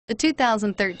The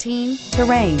 2013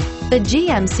 Terrain. The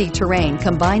GMC Terrain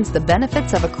combines the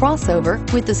benefits of a crossover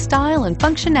with the style and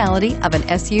functionality of an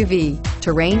SUV.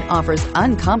 Terrain offers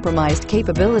uncompromised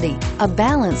capability, a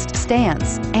balanced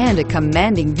stance, and a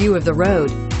commanding view of the road,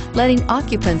 letting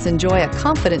occupants enjoy a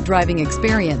confident driving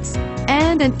experience.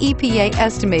 And an EPA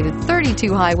estimated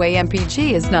 32 highway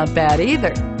MPG is not bad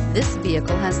either. This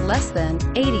vehicle has less than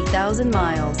 80,000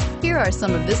 miles. Here are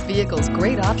some of this vehicle's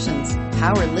great options: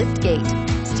 power lift gate,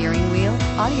 steering wheel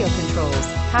audio controls,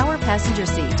 power passenger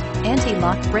seat,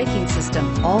 anti-lock braking system,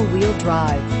 all-wheel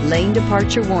drive, lane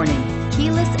departure warning,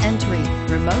 keyless entry,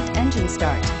 remote engine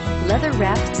start,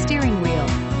 leather-wrapped steering wheel,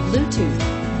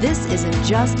 Bluetooth. This isn't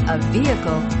just a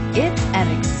vehicle, it's an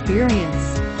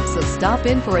experience. So stop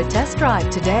in for a test drive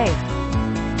today.